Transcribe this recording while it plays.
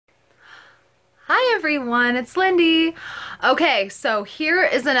everyone, it's Lindy. Okay, so here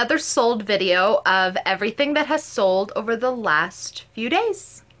is another sold video of everything that has sold over the last few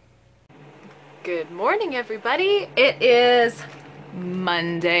days. Good morning, everybody. It is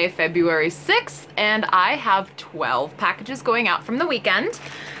Monday, February 6th, and I have 12 packages going out from the weekend.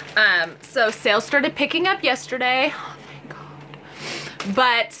 So sales started picking up yesterday. Oh, thank God.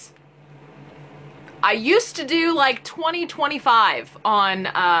 But I used to do like 20-25 on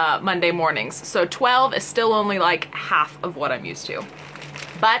Monday mornings, so 12 is still only like half of what I'm used to.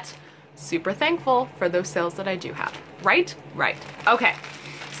 But super thankful for those sales that I do have. Right? Right. Okay,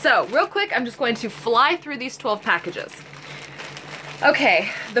 so real quick, I'm just going to fly through these 12 packages. Okay,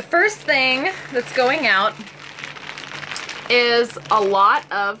 the first thing that's going out is a lot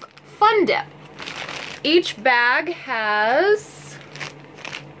of Fun Dip. Each bag has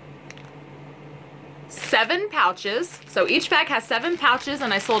 7 pouches, so each bag has 7 pouches,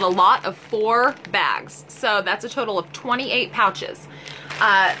 and I sold a lot of 4 bags, so that's a total of 28 pouches.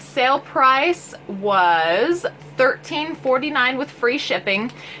 Sale price was $13.49 with free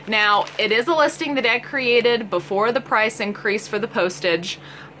shipping. Now, it is a listing that I created before the price increase for the postage,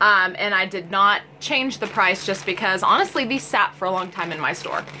 and I did not change the price just because, honestly, these sat for a long time in my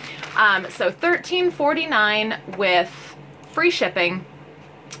store. So $13.49 with free shipping.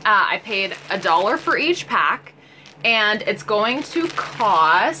 I paid $1 for each pack, and it's going to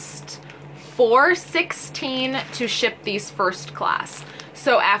cost $4.16 to ship these first class.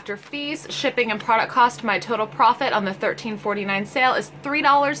 So after fees, shipping, and product cost, my total profit on the $13.49 sale is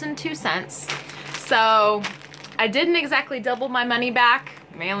 $3.02. So I didn't exactly double my money back,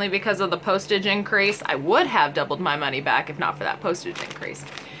 mainly because of the postage increase. I would have doubled my money back if not for that postage increase.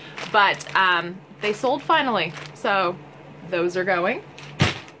 But they sold finally, so those are going.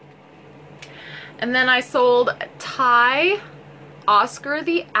 And then I sold Ty Oscar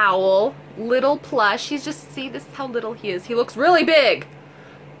the Owl, little plush. He's just, see this, how little he is. He looks really big.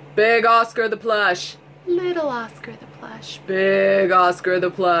 Big Oscar the plush. Little Oscar the plush. Big Oscar the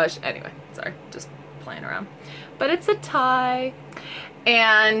plush. Anyway, sorry, just playing around. But it's a Ty.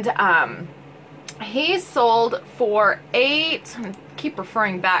 And he sold for keep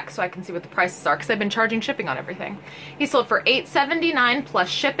referring back so I can see what the prices are because I've been charging shipping on everything. He sold for $8.79 plus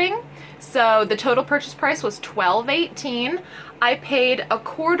shipping. So the total purchase price was $12.18. I paid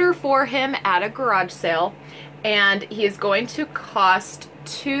 $0.25 for him at a garage sale, and he is going to cost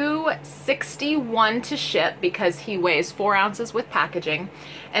 $2.61 to ship because he weighs 4 ounces with packaging.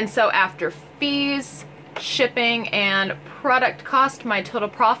 And so after fees, shipping, and product cost, my total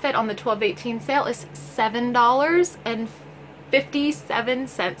profit on the $12.18 sale is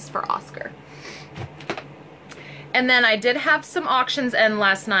 $7.57 for Oscar. And then I did have some auctions end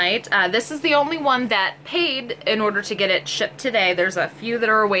last night. This is the only one that paid in order to get it shipped today. There's a few that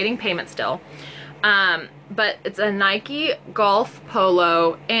are awaiting payment still. But it's a Nike golf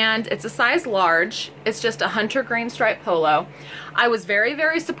polo, and it's a size large. It's just a hunter green stripe polo. I was very,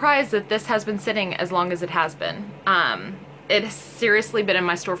 very surprised that this has been sitting as long as it has been. It has seriously been in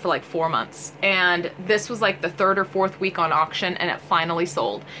my store for like 4 months, and this was like the 3rd or 4th week on auction, and it finally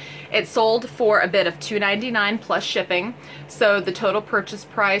sold. It sold for a bid of $2.99 plus shipping, so the total purchase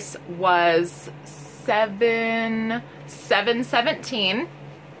price was $7.17.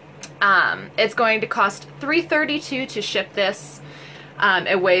 It's going to cost $3.32 to ship this.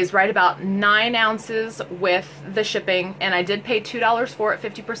 It weighs right about 9 ounces with the shipping, and I did pay $2 for it,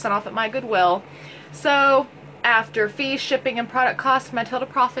 50% off at my Goodwill. So after fees, shipping, and product cost, my total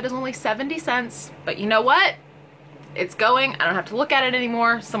profit is only 70 cents. But you know what? It's going. I don't have to look at it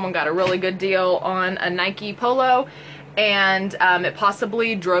anymore. Someone got a really good deal on a Nike polo, and it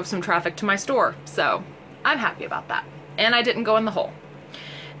possibly drove some traffic to my store. So I'm happy about that. And I didn't go in the hole.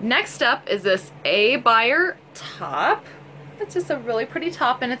 Next up is this A-Buyer top. It's just a really pretty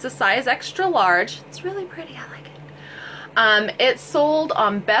top, and it's a size extra large. It's really pretty. I like it. It sold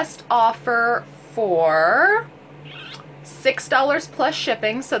on best offer for $6 plus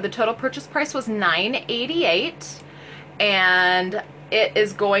shipping, so the total purchase price was $9.88, and it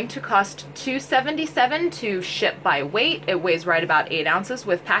is going to cost $2.77 to ship by weight. It weighs right about 8 ounces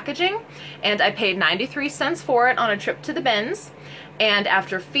with packaging, and I paid 93 cents for it on a trip to the bins. And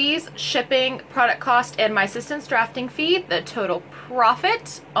after fees, shipping, product cost, and my assistant's drafting fee, the total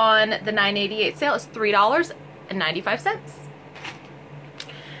profit on the $9.88 sale is $3.95.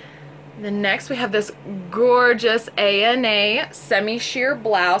 Then next we have this gorgeous ANA semi-sheer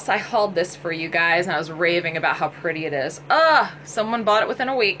blouse. I hauled this for you guys, and I was raving about how pretty it is. Someone bought it within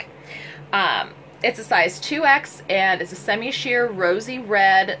a week. It's a size 2X, and it's a semi-sheer rosy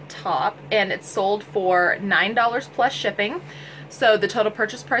red top, and it's sold for $9 plus shipping. So the total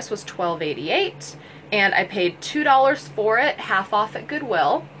purchase price was $12.88, and I paid $2 for it, half off at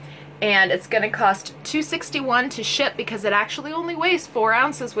Goodwill. And it's going to cost $2.61 to ship because it actually only weighs 4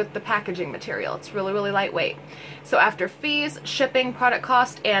 ounces with the packaging material. It's really, really lightweight. So after fees, shipping, product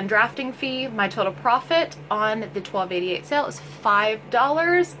cost, and drafting fee, my total profit on the $12.88 sale is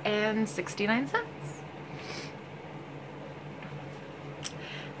 $5.69.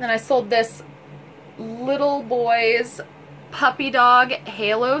 Then I sold this little boy's puppy dog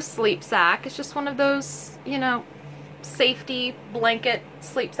halo sleep sack. It's just one of those, you know, safety blanket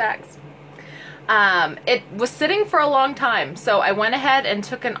sleep sacks. It was sitting for a long time, so I went ahead and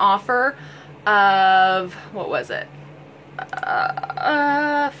took an offer of, what was it?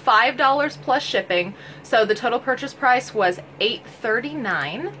 $5 plus shipping. So the total purchase price was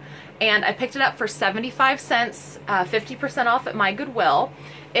 $8.39, and I picked it up for 75 cents, 50% off at my Goodwill.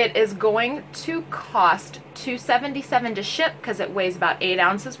 It is going to cost $2.77 to ship because it weighs about 8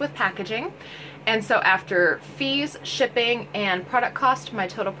 ounces with packaging. And so after fees, shipping, and product cost, my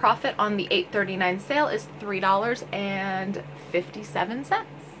total profit on the $8.39 sale is $3.57.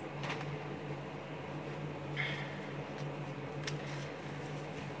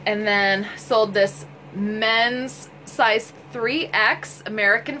 And then sold this men's size 3X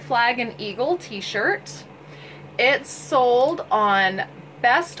American Flag and Eagle t-shirt. It sold on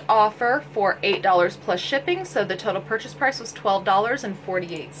best offer for $8 plus shipping, so the total purchase price was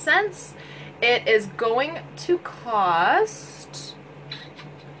 $12.48. It is going to cost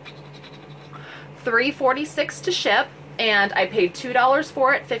 $3.46 to ship, and I paid $2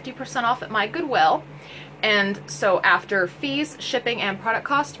 for it, 50% off at my Goodwill. And so after fees, shipping, and product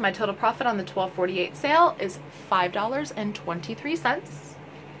cost, my total profit on the $12.48 sale is $5.23.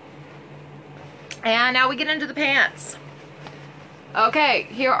 And now we get into the pants. Okay,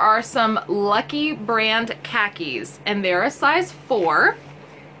 here are some Lucky brand khakis, and they're a size 4,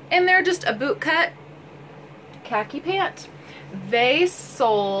 and they're just a bootcut khaki pant. They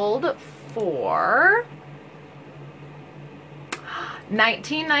sold for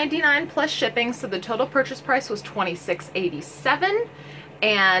 $19.99 plus shipping, so the total purchase price was $26.87,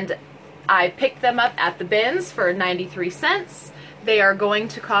 and I picked them up at the bins for 93 cents. They are going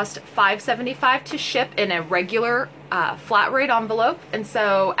to cost $5.75 to ship in a regular flat rate envelope, and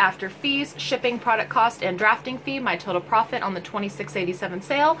so after fees, shipping, product cost, and drafting fee, my total profit on the $26.87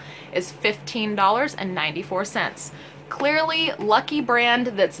 sale is $15.94. Clearly, Lucky brand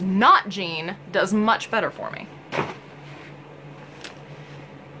that's not jean does much better for me.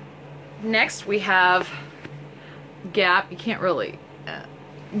 Next we have Gap. You can't really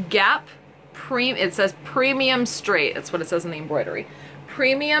Gap it says premium straight. That's what it says in the embroidery.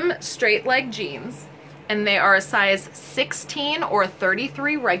 Premium straight leg jeans, and they are a size 16 or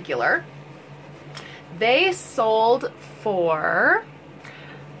 33 regular. They sold for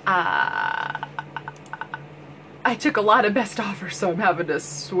I took a lot of best offers, so I'm having to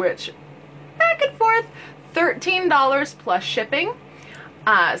switch back and forth. $13 plus shipping.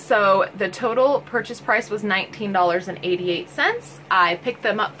 So the total purchase price was $19.88. I picked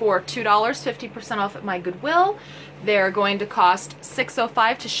them up for $2, 50% off at my Goodwill. They're going to cost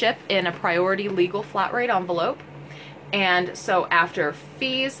 $6.05 to ship in a priority legal flat rate envelope. And so after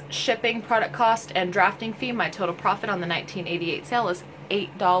fees, shipping, product cost, and drafting fee, my total profit on the $19.88 sale is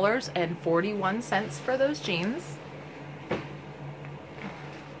 $8.41 for those jeans.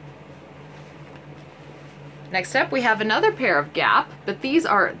 Next up, we have another pair of Gap, but these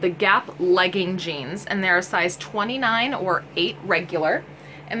are the Gap legging jeans, and they're a size 29 or 8 regular,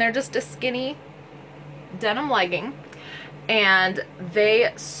 and they're just a skinny denim legging, and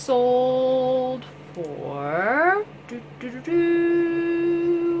they sold for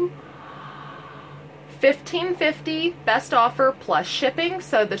 $15.50 best offer plus shipping,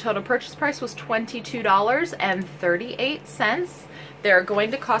 so the total purchase price was $22.38. They're going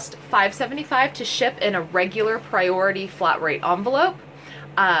to cost $5.75 to ship in a regular priority flat rate envelope.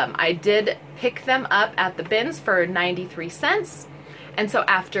 I did pick them up at the bins for 93 cents. And so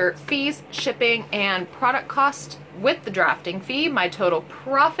after fees, shipping, and product cost with the drafting fee, my total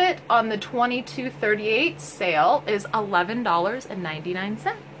profit on the $22.38 sale is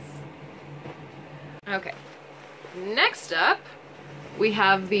 $11.99. Okay, next up we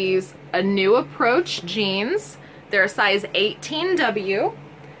have these A New Approach jeans. They're a size 18W,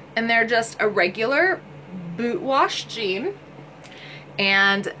 and they're just a regular boot wash jean,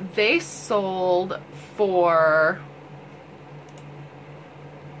 and they sold for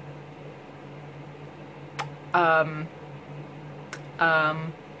hold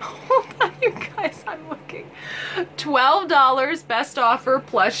on, you guys, I'm looking. $12 best offer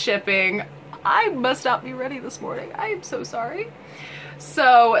plus shipping. I must not be ready this morning. I am so sorry.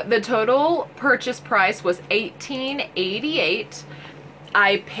 So the total purchase price was $18.88.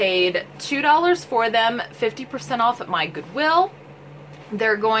 I paid $2 for them, 50% off at my Goodwill.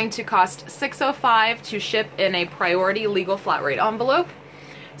 They're going to cost $6.05 to ship in a priority legal flat rate envelope.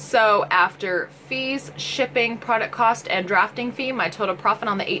 So after fees, shipping, product cost, and drafting fee, my total profit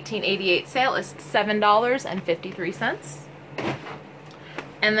on the $18.88 sale is $7.53.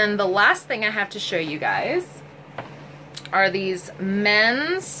 And then the last thing I have to show you guys are these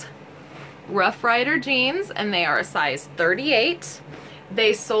men's Rough Rider jeans, and they are a size 38.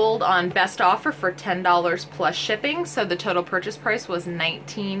 They sold on best offer for $10 plus shipping, so the total purchase price was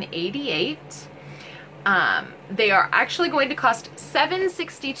 $19.88. They are actually going to cost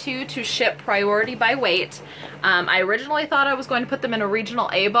 $7.62 to ship priority by weight. I originally thought I was going to put them in a regional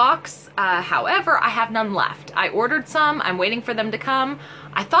A box. However, I have none left. I ordered some. I'm waiting for them to come.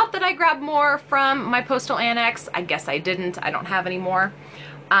 I thought that I grabbed more from my postal annex. I guess I didn't. I don't have any more.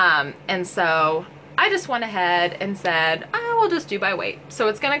 And so I just went ahead and said, I will just do by weight. So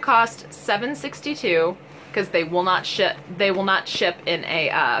it's going to cost $7.62 because they will not ship. They will not ship in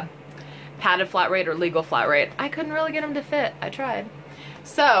a padded flat rate or legal flat rate. I couldn't really get them to fit. I tried.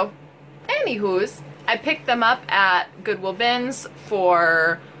 So, anywho's, I picked them up at Goodwill Bins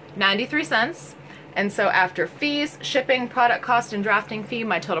for 93 cents. And so after fees, shipping, product cost, and drafting fee,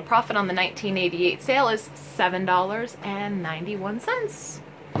 my total profit on the $19.88 sale is $7.91.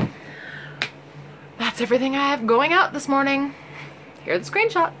 That's everything I have going out this morning. Here are the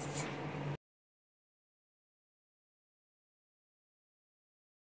screenshots.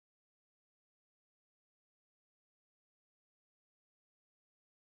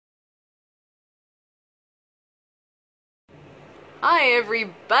 Hi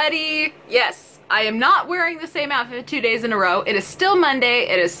everybody! Yes, I am not wearing the same outfit 2 days in a row. It is still Monday,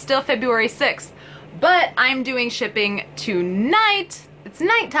 it is still February 6th, but I'm doing shipping tonight. It's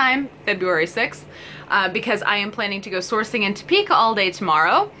nighttime, February 6th, because I am planning to go sourcing in Topeka all day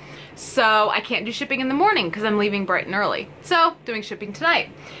tomorrow. So I can't do shipping in the morning because I'm leaving bright and early. So, doing shipping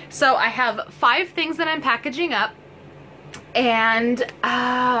tonight. So I have 5 things that I'm packaging up. And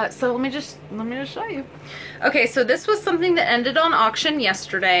so let me just show you. Okay, so this was something that ended on auction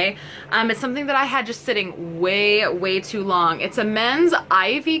yesterday. It's something that I had just sitting way too long. It's a men's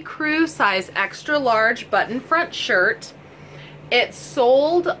Ivy Crew size extra large button front shirt. It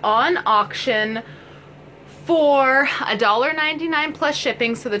sold on auction for $1.99 plus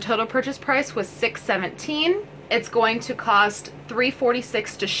shipping, so the total purchase price was $6.17. It's going to cost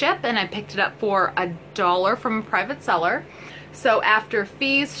 $3.46 to ship, and I picked it up for $1 from a private seller. So after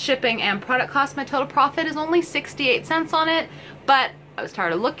fees, shipping, and product cost, my total profit is only 68 cents on it, but I was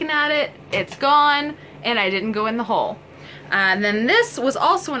tired of looking at it, it's gone, and I didn't go in the hole. And then this was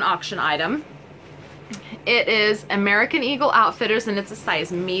also an auction item. It is American Eagle Outfitters, and it's a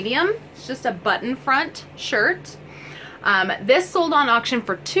size medium. It's just a button front shirt. This sold on auction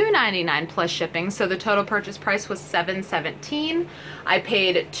for $2.99 plus shipping, so the total purchase price was $7.17. I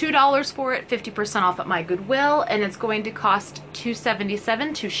paid $2 for it, 50% off at my Goodwill, and it's going to cost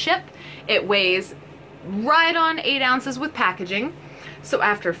 $2.77 to ship. It weighs right on 8 ounces with packaging. So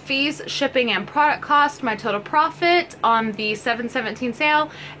after fees, shipping, and product cost, my total profit on the $7.17 sale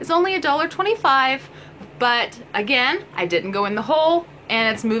is only $1.25. But again, I didn't go in the hole,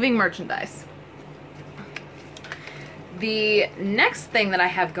 and it's moving merchandise. The next thing that I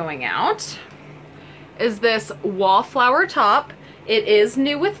have going out is this wallflower top. It is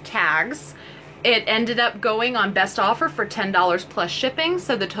new with tags. It ended up going on best offer for $10 plus shipping,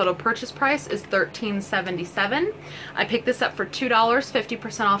 so the total purchase price is $13.77. I picked this up for $2,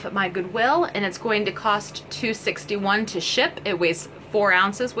 50% off at my Goodwill, and it's going to cost $2.61 to ship. It weighs 4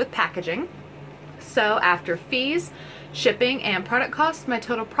 ounces with packaging. So after fees, shipping, and product costs, my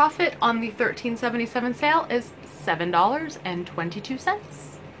total profit on the $13.77 sale is $7.22.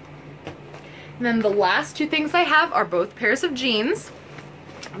 And then the last 2 things I have are both pairs of jeans.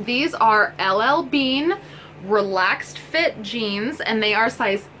 These are LL Bean relaxed fit jeans, and they are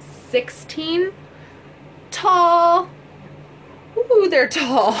size 16 tall. Ooh, they're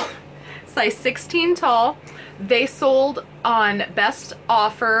tall. Size 16 tall. They sold on best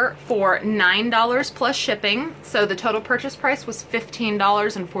offer for $9 plus shipping, so the total purchase price was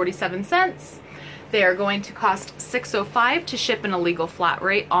 $15.47. They are going to cost $6.05 to ship in a legal flat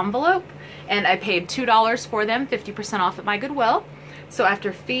rate envelope, and I paid $2 for them, 50% off at my Goodwill. So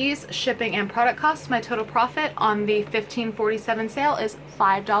after fees, shipping, and product costs, my total profit on the $15.47 sale is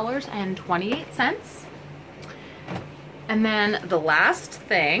 $5.28. And then the last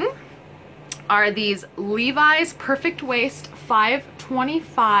thing are these Levi's Perfect Waist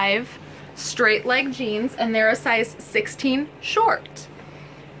 525 straight leg jeans, and they're a size 16 short.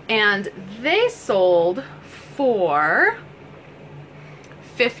 And they sold for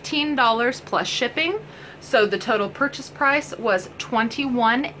 $15 plus shipping. So the total purchase price was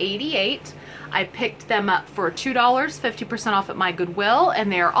 $21.88. I picked them up for $2, 50% off at my Goodwill,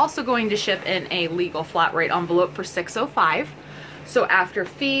 and they are also going to ship in a legal flat rate envelope for $6.05. So after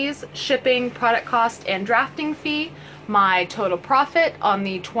fees, shipping, product cost, and drafting fee, my total profit on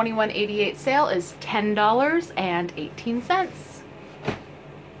the $21.88 sale is $10.18.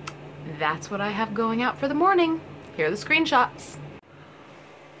 That's what I have going out for the morning. Here are the screenshots.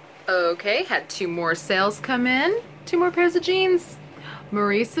 Okay, had 2 more sales come in. 2 more pairs of jeans.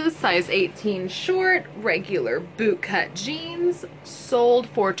 Maurice's size 18 short, regular bootcut jeans, sold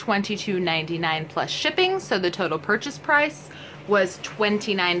for $22.99 plus shipping, so the total purchase price was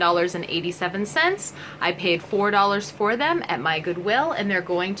 $29.87. I paid $4 for them at my Goodwill, and they're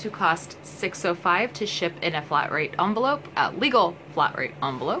going to cost $6.05 to ship in a flat rate envelope, legal flat rate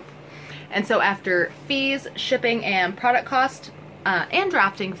envelope. And so after fees, shipping, and product cost, and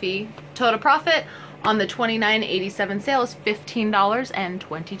drafting fee, total profit on the $29.87 sale is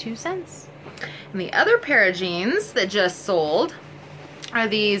 $15.22. And the other pair of jeans that just sold are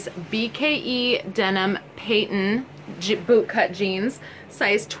these BKE Denim Peyton bootcut jeans,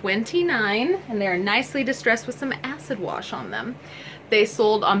 size 29, and they're nicely distressed with some acid wash on them. They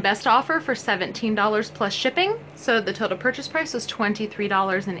sold on best offer for $17 plus shipping, so the total purchase price was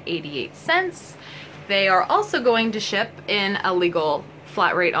 $23.88. They are also going to ship in a legal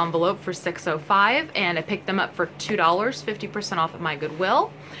flat rate envelope for $6.05, and I picked them up for $2, 50% off at my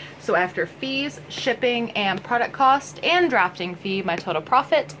Goodwill. So after fees, shipping, and product cost, and drafting fee, my total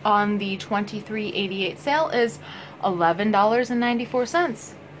profit on the $23.88 sale is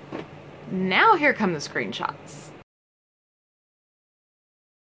 $11.94. Now here come the screenshots.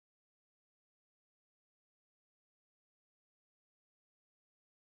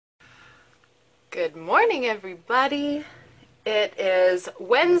 Good morning, everybody. It is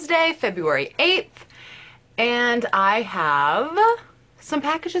Wednesday, February 8th, and I have some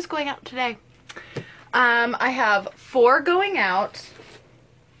packages going out today. I have 4 going out,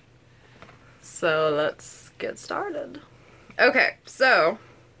 so let's get started. Okay, so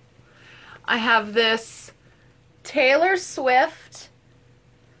I have this Taylor Swift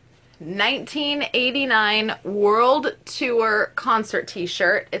 1989 World Tour concert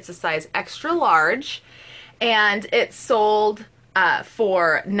t-shirt. It's a size extra large, and it sold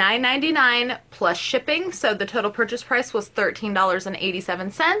for $9.99 plus shipping, so the total purchase price was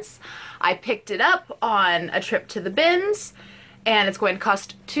 $13.87. I picked it up on a trip to the bins, and it's going to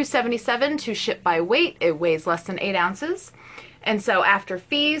cost $2.77 to ship by weight. It weighs less than 8 ounces. And so after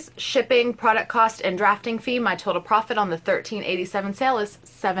fees, shipping, product cost, and drafting fee, my total profit on the $13.87 sale is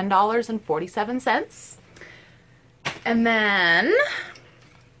 $7.47. And then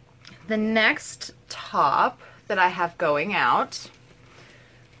the next top that I have going out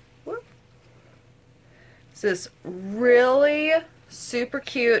is this really super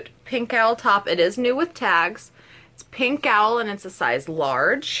cute pink owl top. It is new with tags. It's pink owl, and it's a size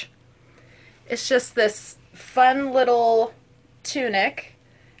large. It's just this fun little tunic,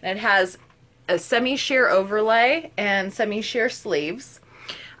 and it has a semi-sheer overlay and semi-sheer sleeves.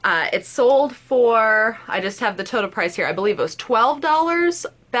 It sold for, I just have the total price here, I believe it was $12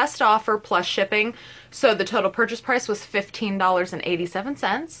 best offer plus shipping, so the total purchase price was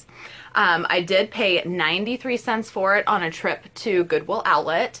 $15.87. I did pay 93 cents for it on a trip to Goodwill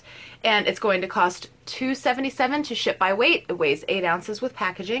Outlet, and it's going to cost $2.77 to ship by weight. It weighs 8 ounces with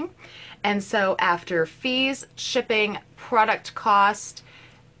packaging. And so after fees, shipping, product cost,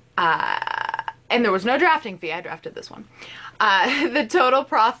 and there was no drafting fee, I drafted this one, the total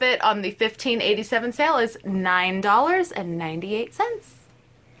profit on the $15.87 sale is $9.98.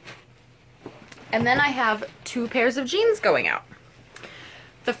 And then I have 2 pairs of jeans going out.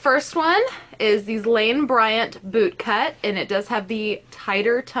 The first one is these Lane Bryant boot cut, and it does have the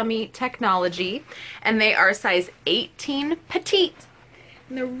tighter tummy technology, and they are size 18 petite.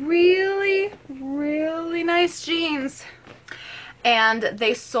 And they're really, really nice jeans. And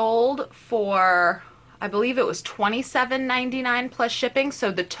they sold for, I believe it was $27.99 plus shipping, so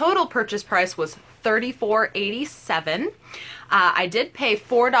the total purchase price was $34.87. I did pay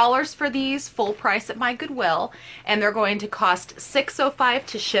 $4 for these full price at my Goodwill, and they're going to cost $6.05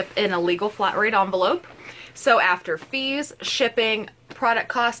 to ship in a legal flat rate envelope. So after fees, shipping, product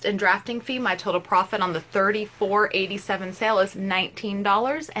cost, and drafting fee, my total profit on the $34.87 sale is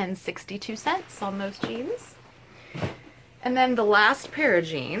 $19.62 on those jeans. And then the last pair of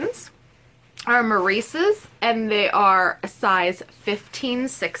jeans are Maurice's, and they are a size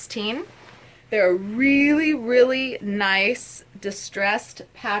 15-16. They're a really, really nice distressed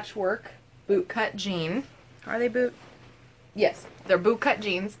patchwork bootcut jean. Are they boot? Yes, they're bootcut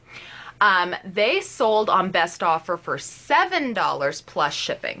jeans. They sold on best offer for $7 plus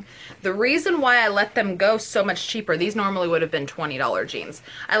shipping. The reason why I let them go so much cheaper, these normally would have been $20 jeans.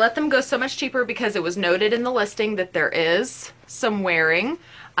 I let them go so much cheaper because it was noted in the listing that there is some wearing,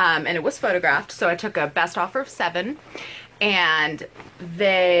 and it was photographed. So I took a best offer of $7, and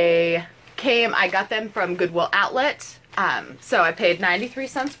they came, I got them from Goodwill Outlet. So I paid 93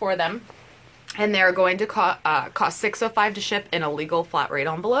 cents for them, and they're going to cost $6.05 to ship in a legal flat rate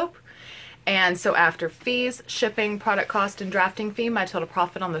envelope. And so after fees, shipping, product cost, and drafting fee, my total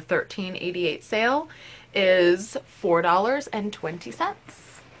profit on the $13.88 sale is $4.20.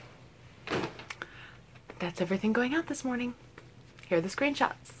 That's everything going out this morning. Here are the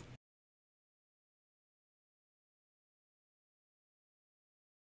screenshots.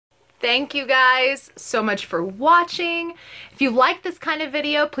 Thank you guys so much for watching. If you like this kind of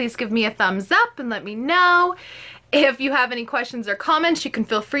video, please give me a thumbs up and let me know. If you have any questions or comments, you can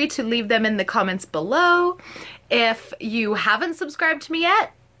feel free to leave them in the comments below. If you haven't subscribed to me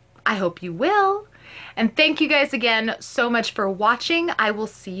yet, I hope you will. And thank you guys again so much for watching. I will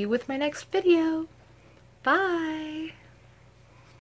see you with my next video. Bye.